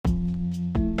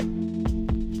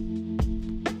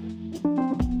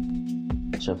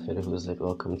What's up, fellas?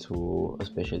 Welcome to a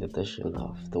special edition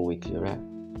of the Weekly Wrap.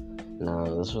 Now,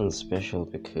 this one's special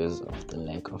because of the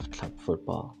lack of club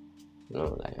football.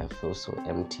 I feel so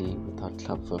empty without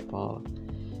club football.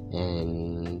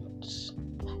 And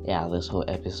yeah, this whole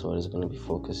episode is going to be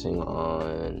focusing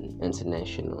on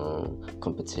international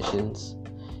competitions.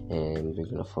 And we're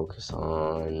going to focus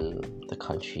on the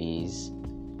countries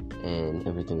and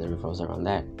everything that revolves around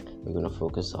that. We're going to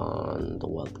focus on the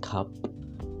World Cup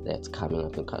that's coming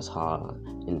up in Qatar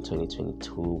in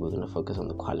 2022. We're going to focus on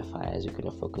the qualifiers. We're going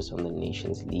to focus on the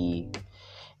Nations League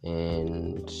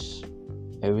and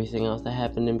everything else that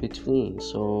happened in between.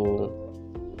 So,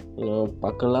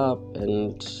 buckle up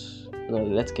and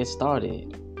let's get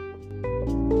started.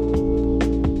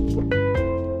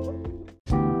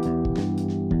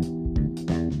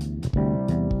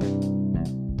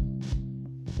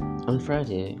 On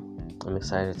Friday, I'm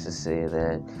excited to say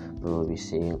that we will be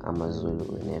seeing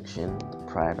Amazulu in action, the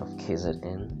pride of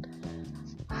KZN.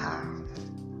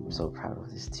 I'm so proud of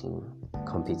this team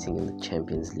competing in the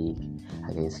Champions League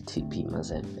against TP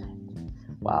Mazembe.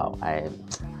 Wow,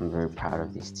 I'm very proud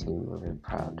of this team. We're very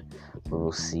proud. We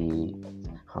will see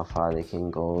how far they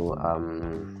can go.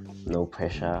 No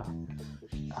pressure.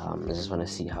 I just want to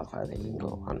see how far they can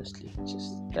go, honestly.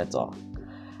 That's all.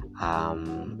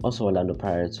 Also, Orlando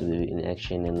Pirates will be in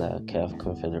action in the CAF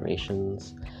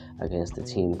Confederations against a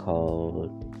team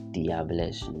called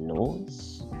Diables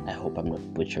Nose. I hope I'm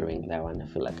not butchering that one. I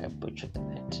feel like I butchered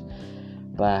that.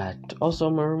 But also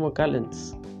Marumo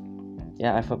Gallants.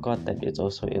 Yeah, I forgot that it's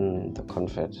also in the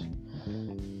Confed.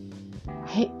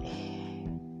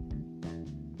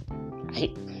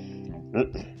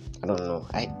 I don't know.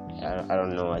 I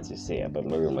don't know what to say about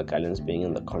Marumo Gallants being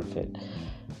in the Confed.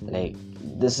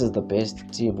 This is the best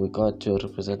team we got to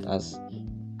represent us.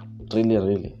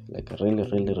 Really.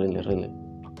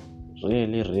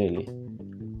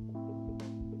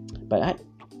 But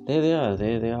there they are.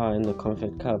 They are in the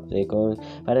Confed Cup. They're going.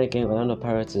 But again, Orlando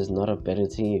Pirates is not a better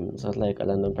team. It's not like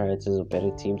Orlando Pirates is a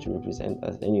better team to represent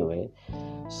us anyway.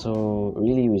 So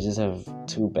really, we just have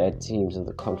two bad teams in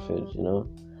the Confed,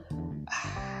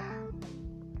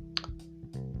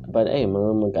 But hey,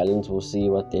 Marumo Gallants, we'll see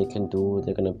what they can do.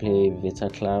 They're gonna play Vita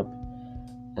Club.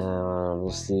 We'll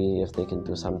see if they can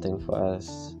do something for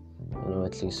us.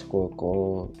 At least score a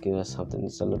goal, give us something to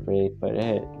celebrate. But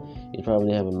hey, you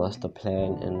probably have a master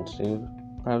plan, and they're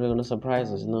probably gonna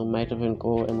surprise us. Might even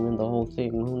go and win the whole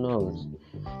thing. Who knows?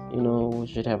 We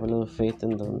should have a little faith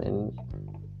in them, and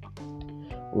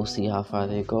we'll see how far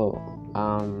they go.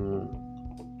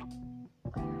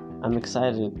 I'm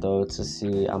excited though to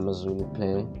see Amazulu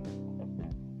play.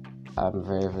 I'm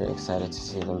very, very excited to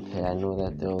see them play. I know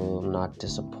that they'll not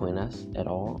disappoint us at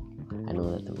all. I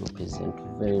know that they will present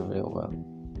very, very well.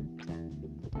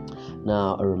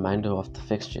 Now, a reminder of the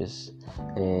fixtures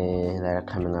that are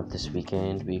coming up this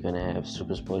weekend. We're going to have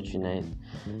SuperSport United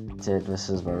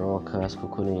versus Baroka,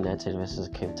 Skukuna United versus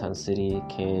Cape Town City,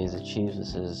 Kaizer Chiefs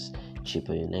versus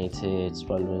Chippa United,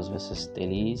 Swallows versus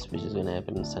Stelis, which is going to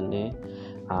happen on Sunday.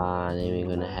 Then we're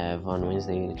going to have on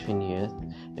Wednesday the 20th,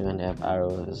 we're going to have Arrow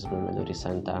versus Mamelodi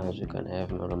Sundowns. We're going to have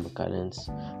Marumo Gallants,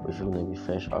 which are going to be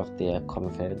fresh off their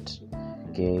Confed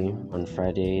game on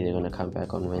Friday. They're going to come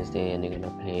back on Wednesday and they're going to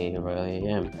play Royal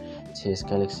AM. TS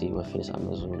Galaxy will face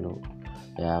Amazulu,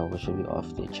 which will be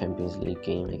off the Champions League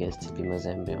game against TP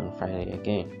Mazembe on Friday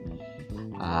again.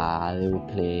 They will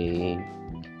play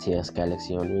TS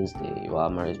Galaxy on Wednesday, while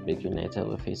Maritzburg United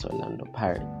will face Orlando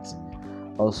Pirates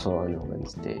also on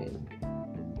Wednesday,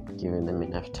 giving them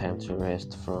enough time to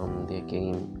rest from their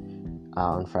game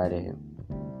on Friday.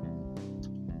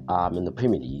 In the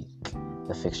Premier League,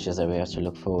 the fixtures that we have to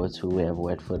look forward to, we have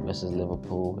Watford versus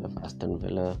Liverpool, we have Aston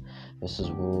Villa versus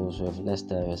Wolves, we have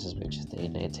Leicester versus Manchester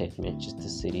United, Manchester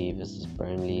City versus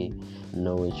Burnley,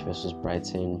 Norwich versus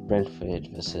Brighton, Brentford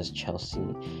versus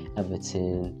Chelsea,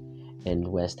 Everton and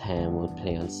West Ham will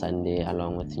play on Sunday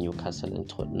along with Newcastle and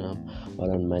Tottenham,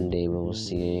 while on Monday we will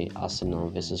see Arsenal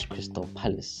versus Crystal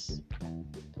Palace.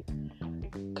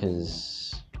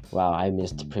 Because I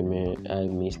missed the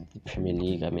Premier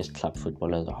League, I missed club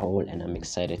football as a whole, and I'm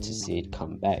excited to see it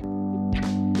come back.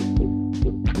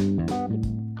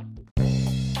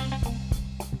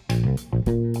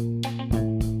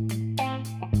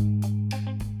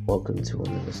 Welcome to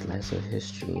another slice of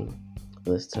history.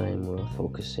 This time we're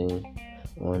focusing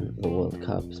on the World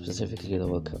Cup, specifically the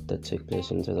World Cup that took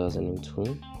place in 2002.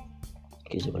 In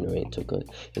case you're wondering, it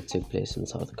took place in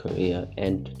South Korea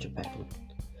and Japan.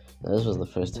 Now, this was the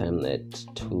first time that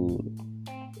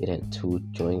it had two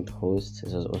joint hosts.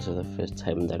 This was also the first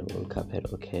time that a World Cup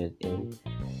had occurred in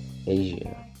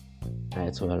Asia.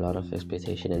 Right, so a lot of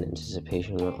expectation and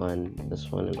anticipation were on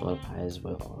this one, and all eyes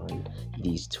were on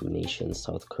these two nations,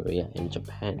 South Korea and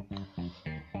Japan.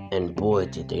 And boy,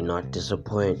 did they not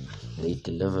disappoint. They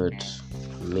delivered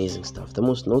amazing stuff. The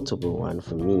most notable one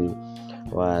for me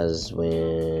was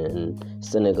when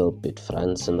Senegal beat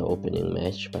France in the opening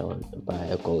match by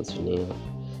a goal to nil.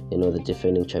 The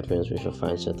defending champions, which were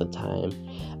France at the time,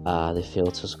 they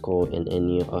failed to score in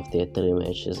any of their 3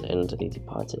 matches and they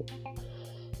departed.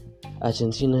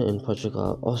 Argentina and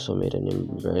Portugal also made an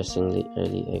embarrassingly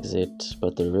early exit,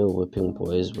 but the real whipping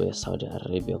boys were Saudi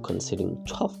Arabia, conceding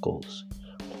 12 goals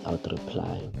without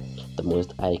replying. The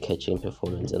most eye-catching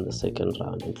performance in the second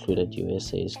round included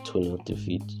USA's 2-0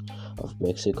 defeat of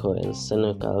Mexico and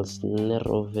Senegal's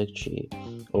narrow victory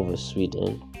over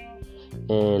Sweden,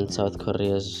 and South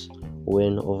Korea's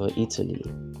win over Italy.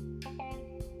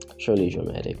 Surely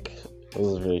dramatic. It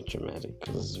was very dramatic.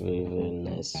 It was very, very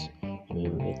nice. Very,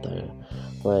 very thorough.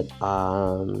 But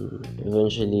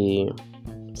eventually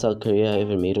South Korea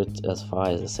even made it as far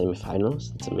as the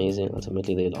semi-finals. It's amazing.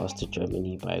 Ultimately, they lost to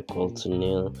Germany by a goal to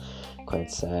nil.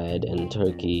 Quite sad. And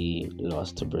Turkey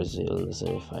lost to Brazil in the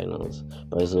semi-finals.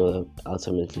 Brazil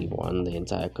ultimately won the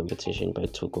entire competition by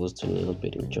 2 goals to nil,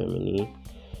 beating Germany.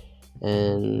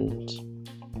 And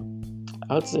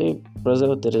I would say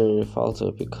Brazil didn't really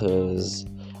falter because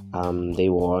they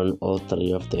won all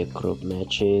 3 of their group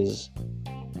matches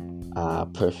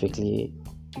perfectly.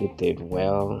 They did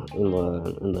well in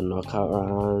the knockout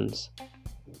rounds.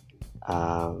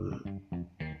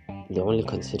 They only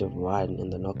considered 1 in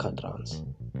the knockout rounds.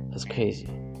 That's crazy.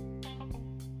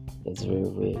 That's very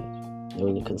weird. They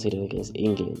only considered against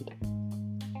England.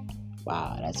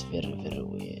 Wow, that's very, very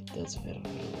weird. That's very,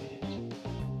 very weird.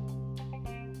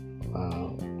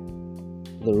 Wow.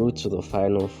 The route to the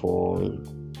final for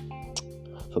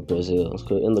Brazil.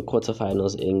 So in the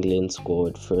quarterfinals, England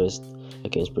scored first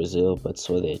against Brazil, but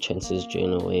saw their chances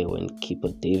drain away when keeper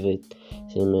David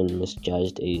Seaman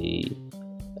misjudged a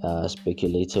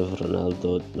speculative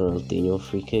Ronaldinho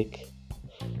free kick.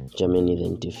 Germany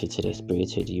then defeated a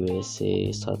spirited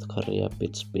USA. South Korea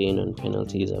beat Spain on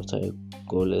penalties after a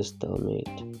goalless stalemate.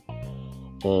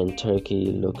 And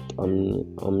Turkey looked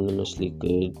ominously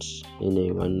good in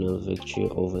a 1-0 victory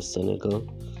over Senegal.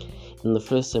 In the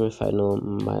first semi-final,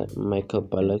 Michael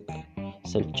Ballack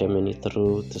sent Germany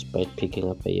through despite picking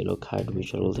up a yellow card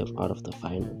which ruled him out of the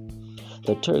final.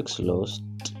 The Turks lost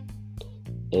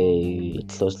a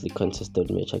closely contested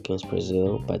match against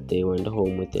Brazil, but they went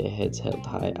home with their heads held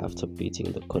high after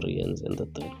beating the Koreans in the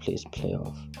third place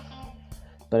playoff.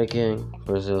 But again,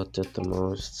 Brazil did the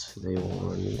most. They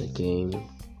won the game.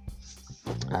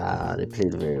 They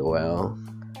played very well.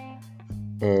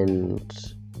 And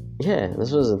yeah,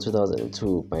 this was in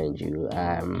 2002, mind you.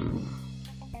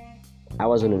 I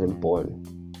wasn't even born.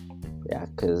 I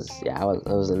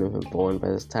wasn't even born by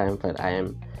this time, but I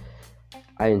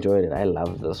enjoyed it. I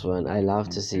loved this one. I love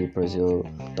to see Brazil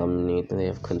dominate. They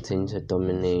have continued to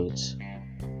dominate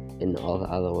in all the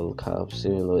other World Cups,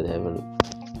 even though they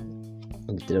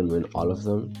didn't win all of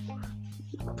them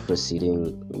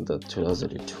preceding the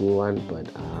 2002 one, but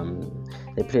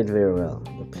they played very well.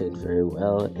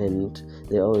 And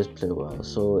they always play well.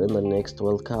 So in the next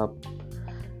World Cup,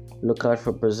 look out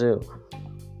for Brazil.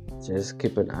 Just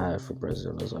keep an eye out for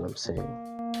Brazil, is what I'm saying.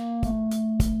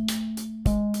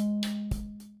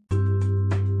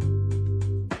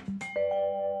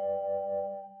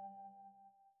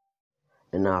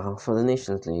 And now for the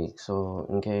Nations League. So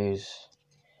in case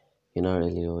you're not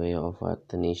really aware of what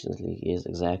the Nations League is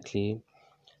exactly,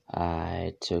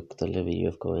 I took the liberty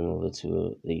of going over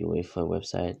to the UEFA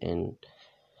website and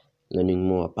learning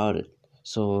more about it.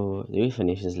 So the UEFA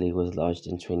Nations League was launched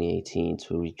in 2018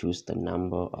 to reduce the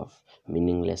number of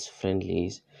meaningless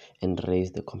friendlies and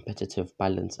raise the competitive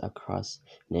balance across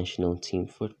national team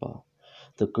football.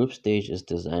 The group stage is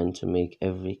designed to make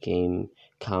every game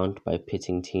count by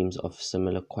pitting teams of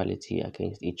similar quality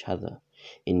against each other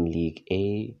in League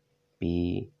A,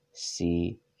 B,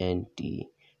 C, and D.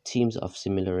 Teams of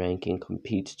similar ranking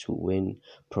compete to win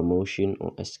promotion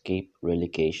or escape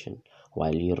relegation,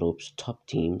 while Europe's top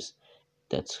teams,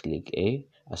 that's League A,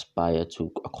 aspire to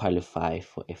qualify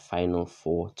for a Final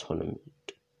Four tournament.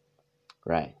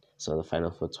 Right, so the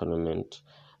Final Four tournament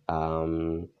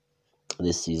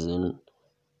this season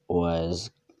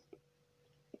was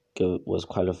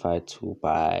qualified to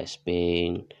by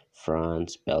Spain,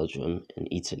 France, Belgium, and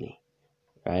Italy,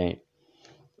 right?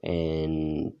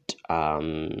 And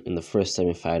in the first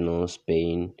semi-final,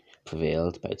 Spain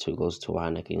prevailed by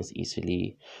 2-1 against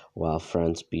Italy, while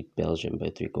France beat Belgium by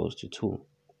 3-2,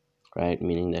 right?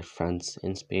 Meaning that France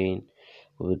and Spain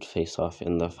would face off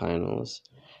in the finals.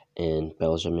 and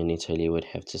Belgium and Italy would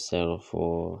have to settle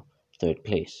for third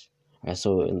place.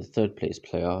 So in the third place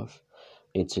playoff,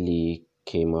 Italy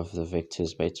came off the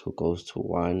victors by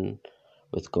 2-1,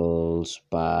 with goals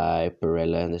by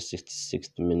Barella in the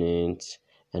 66th minute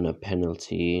and a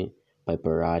penalty by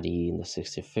Berardi in the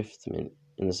 65th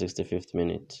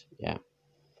minute. Yeah,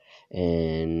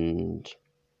 and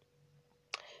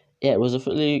yeah, it was a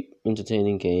fully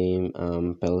entertaining game.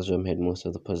 Belgium had most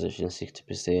of the possession,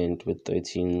 60%, with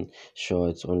 13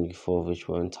 shots, only 4 of which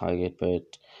were on target.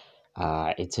 But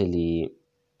Italy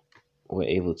were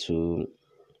able to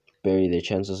bury their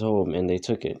chances home, and they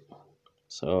took it.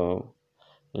 So,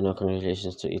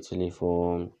 congratulations to Italy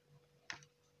for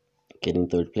getting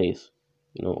third place.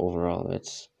 Overall,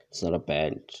 it's not a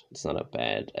bad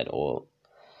at all.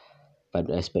 But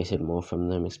I expected more from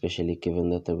them, especially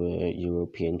given that they were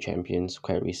European champions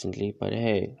quite recently. But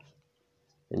hey,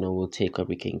 we'll take what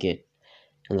we can get.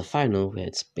 In the final, we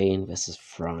had Spain versus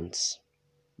France.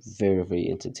 Very, very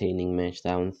entertaining match.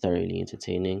 That one thoroughly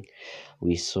entertaining.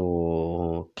 We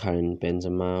saw Karim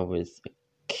Benzema with a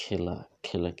killer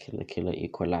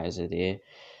equalizer there.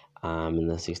 In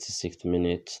the 66th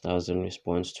minute, that was in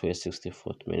response to a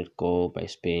 64th minute goal by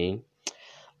Spain.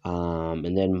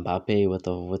 And then Mbappe with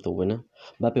the winner.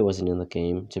 Mbappe wasn't in the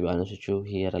game, to be honest with you.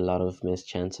 He had a lot of missed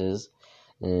chances,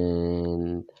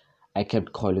 and I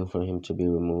kept calling for him to be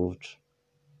removed,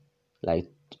 like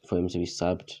for him to be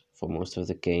subbed for most of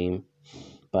the game.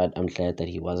 But I'm glad that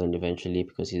he wasn't eventually,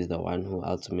 because he's the one who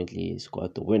ultimately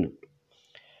scored the win.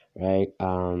 Right?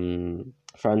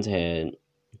 France had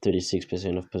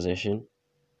 36% of possession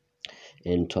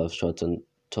and 12 shots,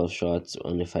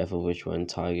 only 5 of which were on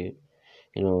target.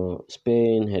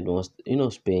 Spain had most.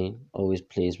 Spain always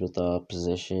plays with a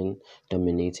possession,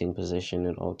 dominating possession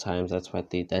at all times.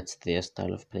 That's their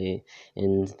style of play,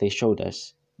 and they showed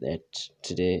us that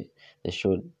today. They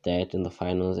showed that in the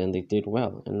finals, and they did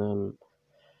well. And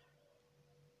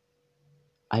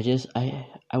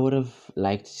I would have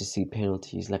liked to see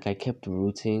penalties. Like, I kept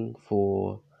rooting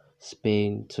for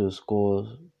Spain to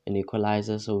score an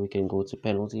equalizer so we can go to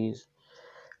penalties,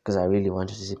 because I really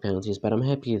wanted to see penalties. But I'm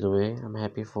happy either way. I'm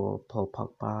happy for Paul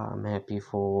Pogba. I'm happy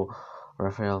for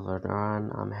Rafael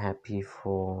Varane. I'm happy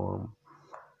for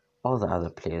all the other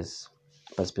players,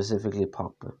 but specifically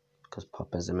Pogba, because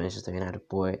Pogba is a Manchester United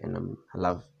boy, and I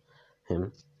love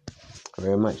him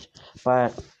very much.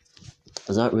 But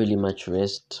there's not really much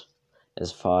rest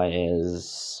as far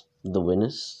as the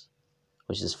winners,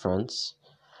 which is France.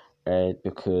 Right,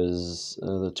 because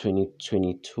the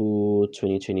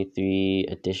 2022-2023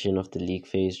 edition of the league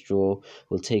phase draw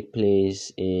will take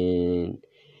place in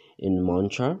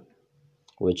Montreux,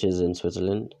 which is in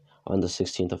Switzerland, on the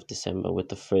 16th of December, with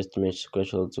the first match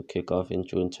scheduled to kick off in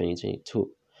June 2022,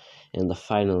 and the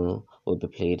final will be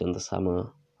played in the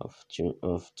summer of June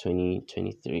of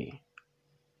 2023.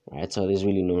 Right, so there's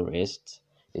really no rest.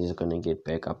 It's just gonna get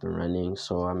back up and running,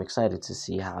 so I'm excited to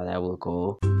see how that will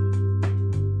go.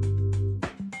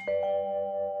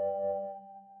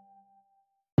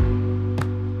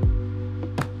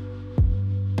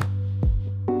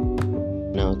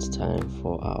 Now it's time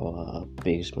for our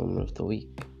biggest moment of the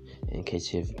week. In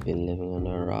case you've been living on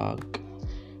a rock,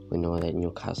 we know that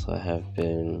Newcastle have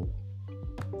been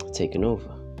taken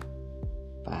over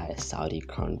by Saudi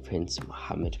Crown Prince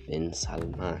Mohammed bin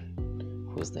Salman,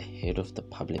 who is the head of the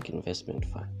Public Investment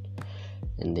Fund,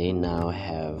 and they now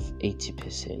have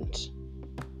 80%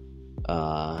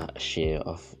 share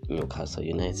of Newcastle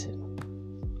United.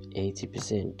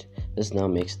 80%. This now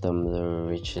makes them the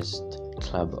richest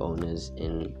club owners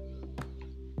in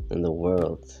the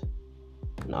world,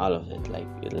 and all of it. Like,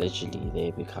 literally,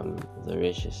 they become the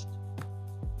richest.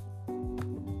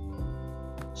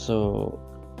 So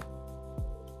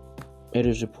it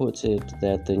is reported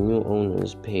that the new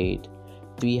owners paid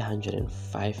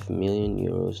 305 million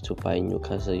euros to buy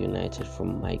Newcastle United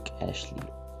from Mike Ashley,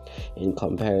 in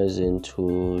comparison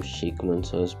to Sheikh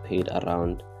Mansour's paid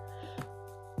around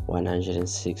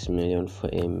 106 million for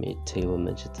a mid-table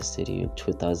Manchester City in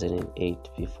 2008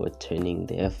 before turning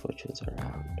their fortunes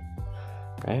around.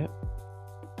 Right?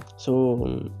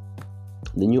 So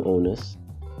the new owners,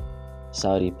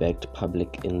 Saudi-backed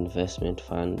Public Investment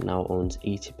Fund, now owns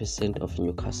 80% of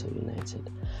Newcastle United.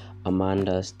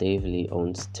 Amanda Staveley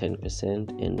owns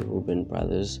 10%, and Reuben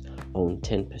Brothers own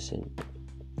 10%.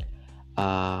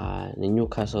 The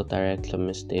Newcastle director,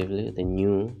 Miss Staveley, the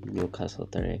new Newcastle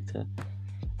director,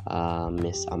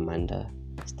 Miss Amanda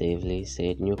Staveley,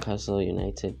 said Newcastle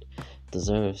United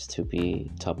deserves to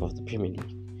be top of the Premier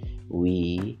League.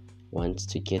 We want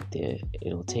to get there.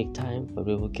 It'll take time, but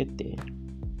we will get there.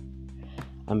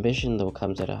 Ambition, though,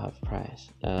 comes at a high price.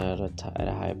 At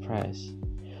a high price.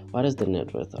 What is the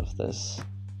net worth of this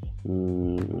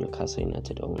Newcastle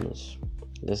United owners?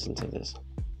 Listen to this.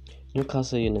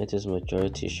 Newcastle United's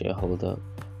majority shareholder,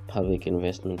 Public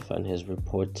Investment Fund, has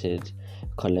reported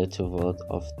collective wealth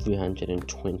of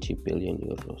 320 billion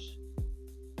euros.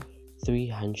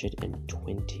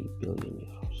 320 billion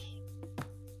euros.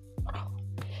 Wow.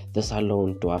 This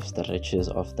alone dwarfs the riches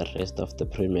of the rest of the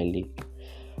Premier League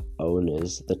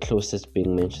owners, the closest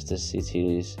being Manchester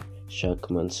City's Sheikh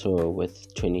Mansour with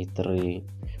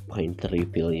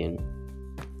 23.3 billion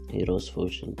euros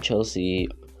fortune. Chelsea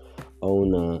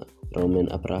owner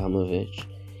Roman Abramovich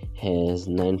has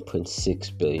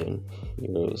 9.6 billion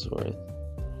euros worth.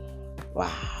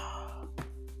 Wow.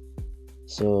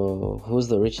 So, who's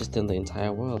the richest in the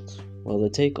entire world? Well, the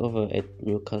takeover at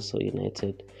Newcastle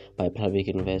United by Public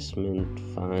Investment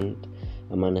Fund,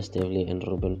 Amanda Stavely and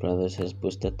Reuben Brothers, has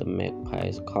boosted the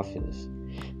Magpies' coffers.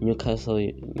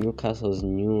 Newcastle's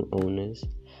new owners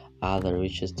are the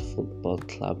richest football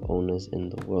club owners in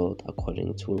the world,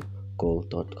 according to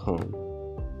Goal.com.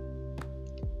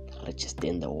 Richest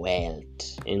in the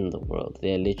world.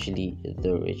 They are literally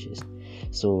the richest.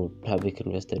 So, Public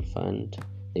Investment Fund,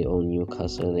 they own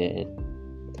Newcastle. They're at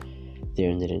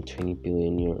 320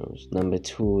 billion euros. Number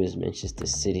 2 is Manchester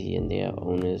City, and they are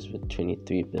owners with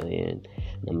 23 billion.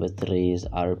 Number 3 is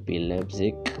RB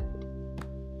Leipzig,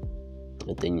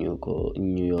 with the New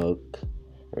York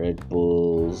Red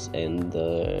Bulls and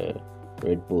the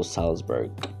Red Bull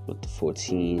Salzburg with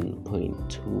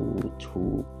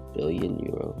 14.22 billion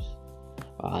euros.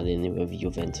 Then you have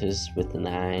Juventus with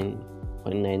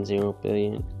 9.90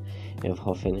 billion. You have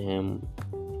Hoffenheim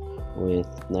with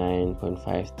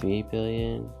 9.53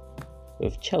 billion. We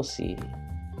have Chelsea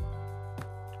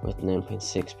with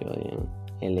 9.6 billion.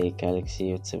 LA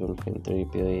Galaxy with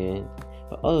 7.3 billion.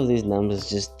 But all of these numbers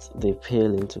they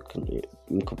pale in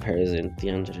comparison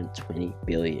 320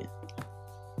 billion.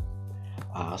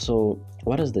 So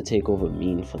what does the takeover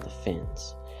mean for the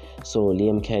fans? So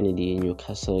Liam Kennedy,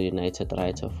 Newcastle United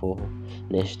writer for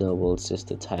national world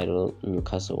sister title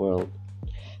Newcastle World,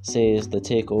 says the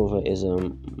takeover is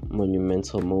a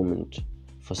monumental moment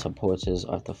for supporters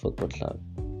of the football club.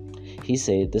 He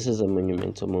said this is a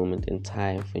monumental moment in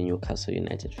time for Newcastle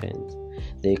United fans.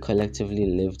 They collectively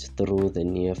lived through the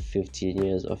near 15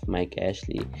 years of Mike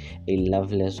Ashley, a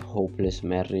loveless, hopeless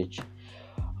marriage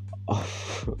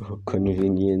of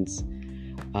convenience,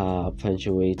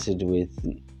 punctuated with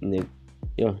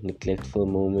neglectful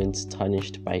moments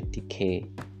tarnished by decay.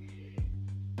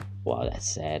 Wow, that's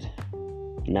sad.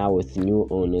 Now with new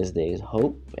owners, there is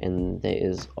hope, and there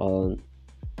is all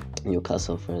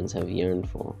Newcastle fans have yearned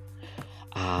for.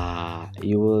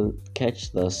 You will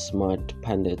catch the smart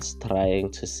pundits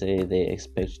trying to say they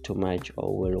expect too much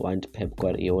or will want Pep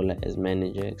Guardiola as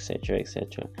manager, etc.,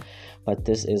 etc. But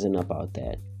this isn't about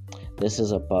that. This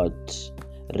is about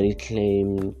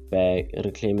reclaiming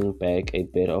back a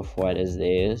bit of what is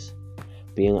theirs,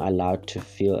 being allowed to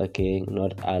feel again,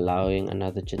 not allowing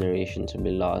another generation to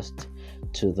be lost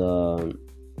to the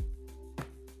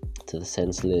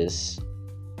senseless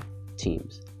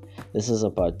teams. This is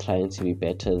about trying to be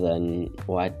better than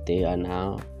what they are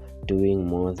now, doing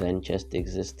more than just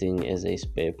existing as a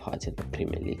spare part in the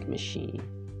Premier League machine.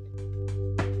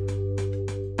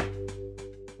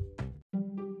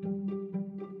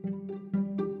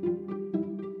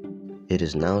 It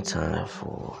is now time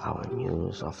for our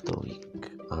news of the week.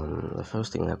 The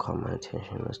first thing that caught my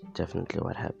attention was definitely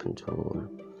what happened to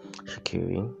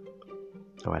Shaqiri,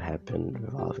 what happened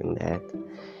revolving that,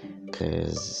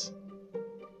 because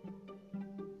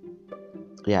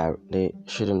there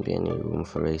shouldn't be any room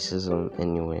for racism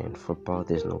anywhere in football.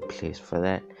 There's no place for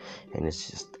that, and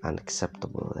it's just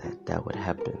unacceptable that would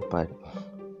happen. But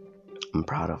I'm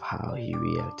proud of how he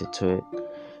reacted to it,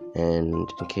 and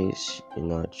in case you're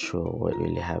not sure what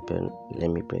really happened,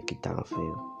 let me break it down for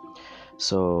you.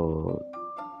 So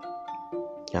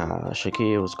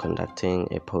Shaqiri was conducting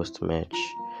a post-match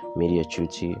media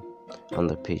duty on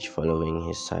the pitch following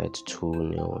his side's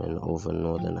 2-0 win over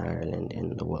Northern Ireland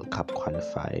in the World Cup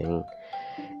qualifying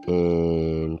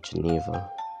in Geneva.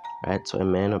 Right, so a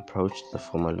man approached the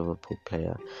former Liverpool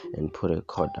player and put a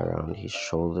cord around his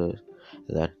shoulder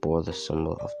that bore the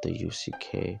symbol of the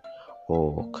UCK,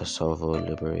 or Kosovo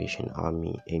Liberation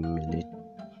Army, a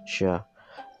militia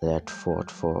that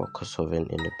fought for Kosovan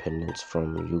independence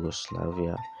from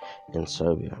Yugoslavia and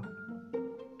Serbia.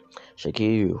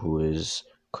 Shaqiri, who is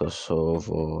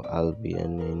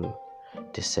Kosovo-Albanian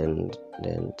descendant,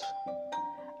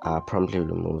 promptly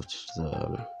removed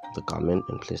the the garment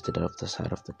and placed it off the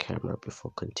side of the camera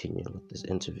before continuing with this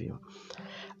interview.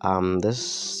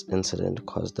 This incident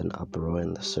caused an uproar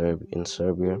in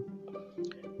Serbia,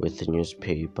 with the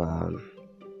newspaper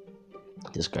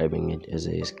describing it as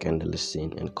a scandalous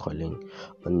scene and calling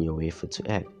on UEFA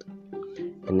to act.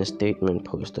 In a statement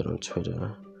posted on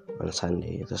Twitter on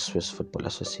Sunday, the Swiss Football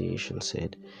Association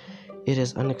said, "It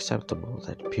is unacceptable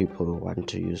that people want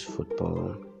to use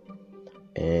football,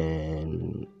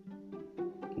 and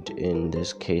in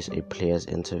this case a player's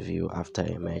interview after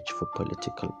a match, for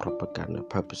political propaganda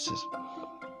purposes."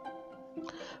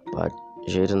 But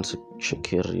Xherdan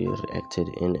Shaqiri reacted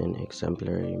in an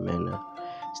exemplary manner,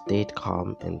 stayed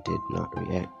calm and did not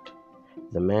react.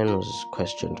 The man was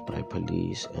questioned by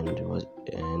police and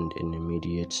an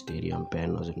immediate stadium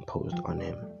ban was imposed on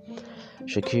him.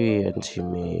 Shaqiri and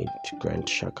teammate Grant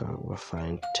Xhaka were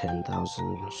fined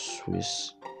 10,000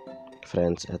 Swiss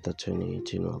francs at the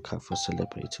 2018 World Cup for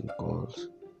celebrating goals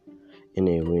in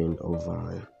a win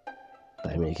over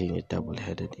by making a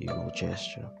double-headed evil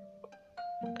gesture.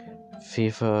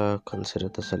 FIFA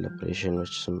considered the celebration,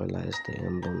 which symbolized the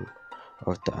emblem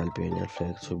of the Albanian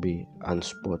flag, to be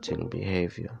unsporting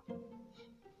behavior.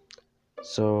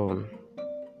 So,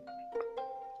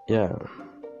 yeah,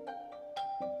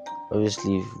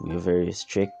 obviously we're very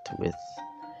strict with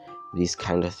these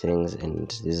kind of things, and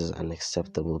this is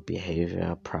unacceptable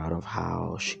behavior. Proud of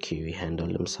how Shaqiri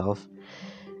handled himself,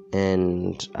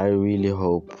 and I really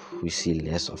hope we see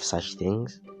less of such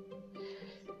things,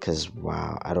 because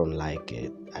wow, I don't like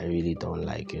it. I really don't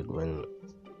like it when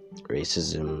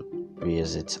racism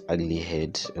rears its ugly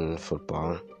head in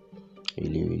football.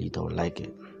 Really don't like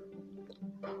it.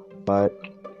 But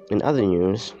in other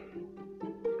news,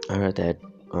 I heard that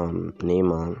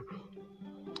Neymar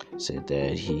said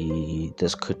that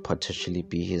this could potentially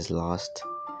be his last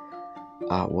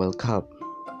World Cup.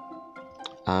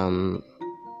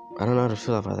 I don't know how to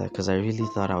feel about that, because I really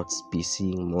thought I would be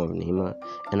seeing more of Neymar,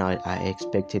 and I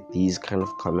expected these kind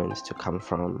of comments to come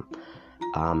from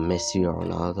Messi or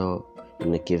Ronaldo,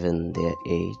 given their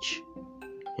age.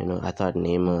 I thought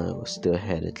Neymar still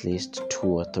had at least 2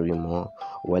 or 3 more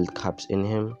World Cups in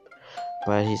him,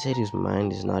 but he said his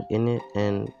mind is not in it,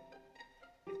 and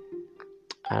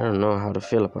I don't know how to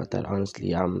feel about that,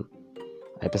 honestly. I'm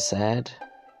sad,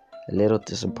 a little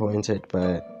disappointed,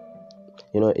 but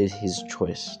it's his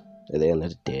choice. At the end of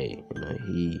the day,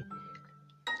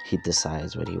 he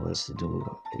decides what he wants to do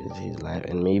with his life,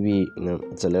 and maybe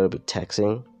it's a little bit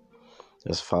taxing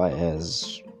as far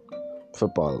as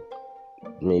football.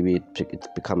 Maybe it's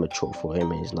become a chore for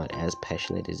him, and he's not as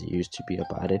passionate as he used to be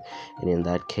about it. And in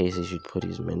that case, he should put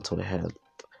his mental health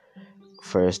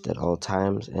first at all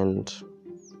times, and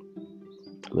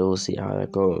we will see how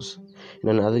that goes.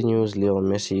 In other news, Lionel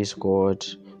Messi scored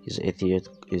his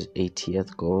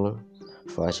 80th goal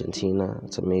for Argentina.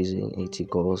 It's amazing, 80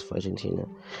 goals for Argentina.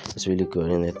 It's really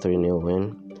good in a 3-0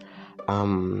 win.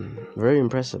 Very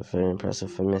impressive for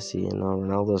Messi.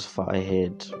 Ronaldo's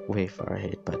way far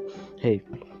ahead, but hey,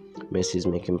 Messi's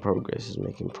making progress.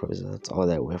 That's all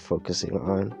that we're focusing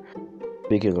on.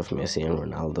 Speaking of Messi and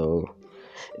Ronaldo,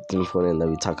 it's important that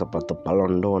we talk about the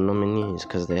Ballon d'Or nominees,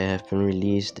 because they have been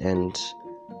released, and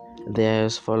they're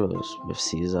as follows: with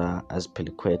Cesar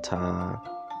Azpilicueta,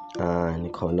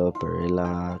 Nicolo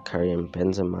Barella, Karim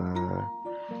Benzema,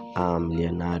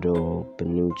 Leonardo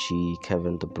Bonucci,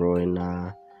 Kevin De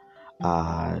Bruyne,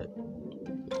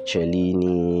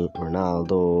 Cellini,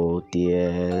 Ronaldo,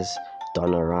 Diaz,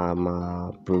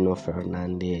 Donnarumma, Bruno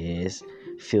Fernandes,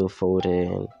 Phil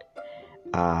Foden,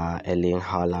 Erling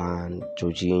Haaland,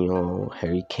 Jorginho,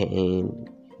 Harry Kane,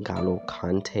 N'Golo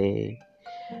Kante,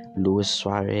 Luis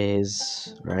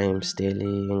Suarez, Raheem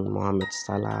Sterling, Mohamed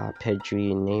Salah,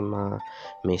 Pedri, Neymar,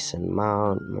 Mason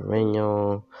Mount,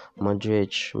 Mourinho,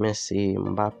 Modric, Messi,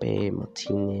 Mbappe,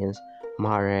 Martinez,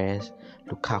 Mahrez,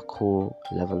 Lukaku,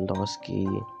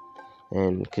 Lewandowski,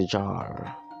 and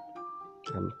Kajar.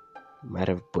 I might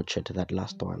have butchered that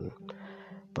last one,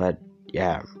 but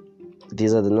yeah,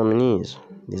 these are the nominees.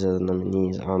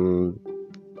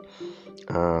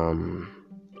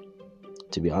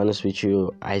 To be honest with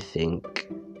you, I think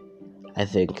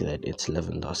that it's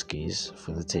Lewandowski's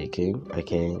for the taking.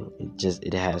 Okay,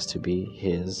 it has to be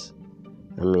his.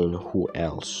 I mean, who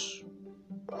else,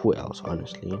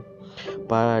 honestly?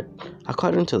 But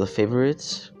according to the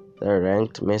favorites that are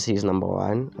ranked, Messi is number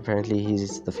 1. Apparently,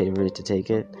 he's the favorite to take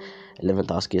it.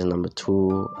 Lewandowski is number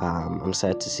 2. I'm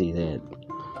sad to see that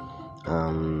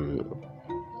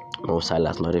Mo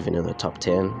Salah's not even in the top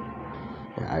 10.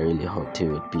 I really hoped he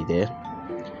would be there.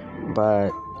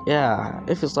 But yeah,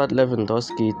 if it's not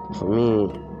Lewandowski, for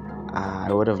me,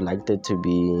 I would have liked it to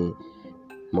be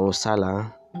Mo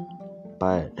Salah.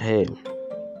 But hey,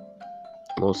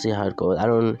 we'll see how it goes.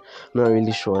 I'm not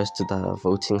really sure as to the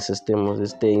voting system of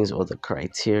these things or the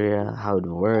criteria, how it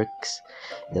works.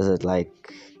 Is it like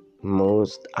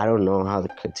most? I don't know how the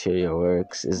criteria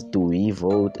works. Do we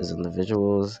vote as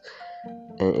individuals?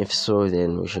 And if so,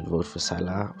 then we should vote for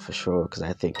Salah for sure, because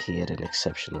I think he had an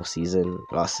exceptional season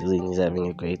last season. He's having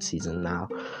a great season now.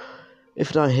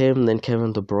 If not him, then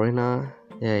Kevin De Bruyne.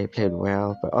 Yeah, he played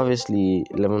well, but obviously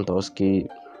Lewandowski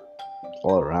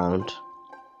all around.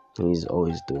 He's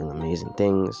always doing amazing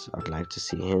things. I'd like to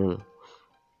see him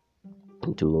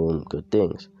do good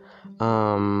things.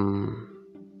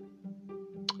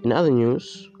 In other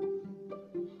news,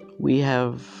 we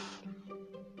have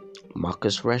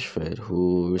Marcus Rashford,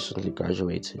 who recently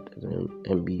graduated in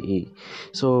MBE.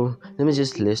 So let me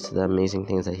just list the amazing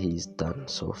things that he's done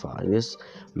so far. This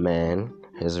man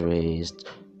has raised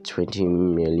 20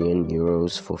 million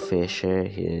euros for Fair Share.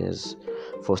 He has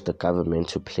forced the government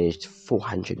to pledge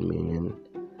 400 million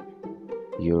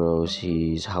euros.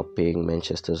 He's helping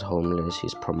Manchester's homeless.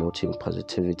 He's promoting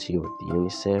positivity with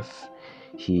UNICEF.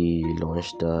 He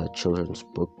launched a children's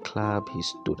book club. He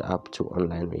stood up to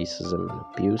online racism and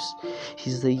abuse.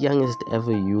 He's the youngest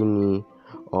ever uni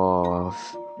of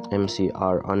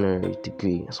MCR honorary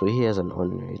degree. So he has an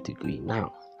honorary degree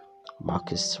now.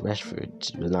 Marcus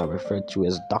Rashford is now referred to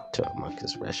as Dr.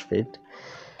 Marcus Rashford.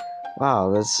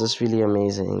 Wow, that's just really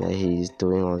amazing that he's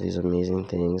doing all these amazing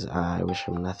things. I wish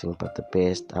him nothing but the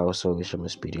best. I also wish him a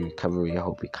speedy recovery. I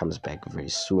hope he comes back very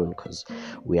soon, because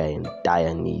we are in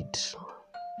dire need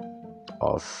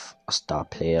of a star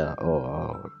player,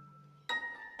 or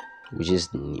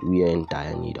we are in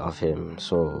dire need of him.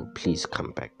 So please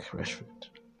come back, Rashford.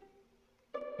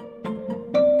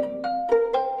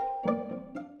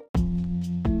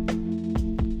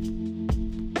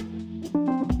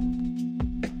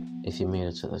 If you made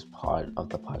it to this part of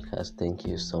the podcast, thank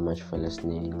you so much for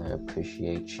listening. I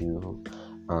appreciate you.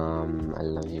 I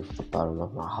love you from the bottom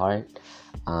of my heart.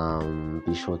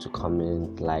 Be sure to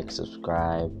comment, like,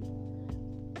 subscribe,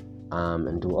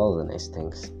 and do all the nice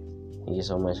things. Thank you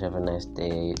so much. Have a nice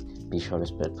day. Be sure to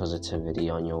spread positivity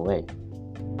on your way.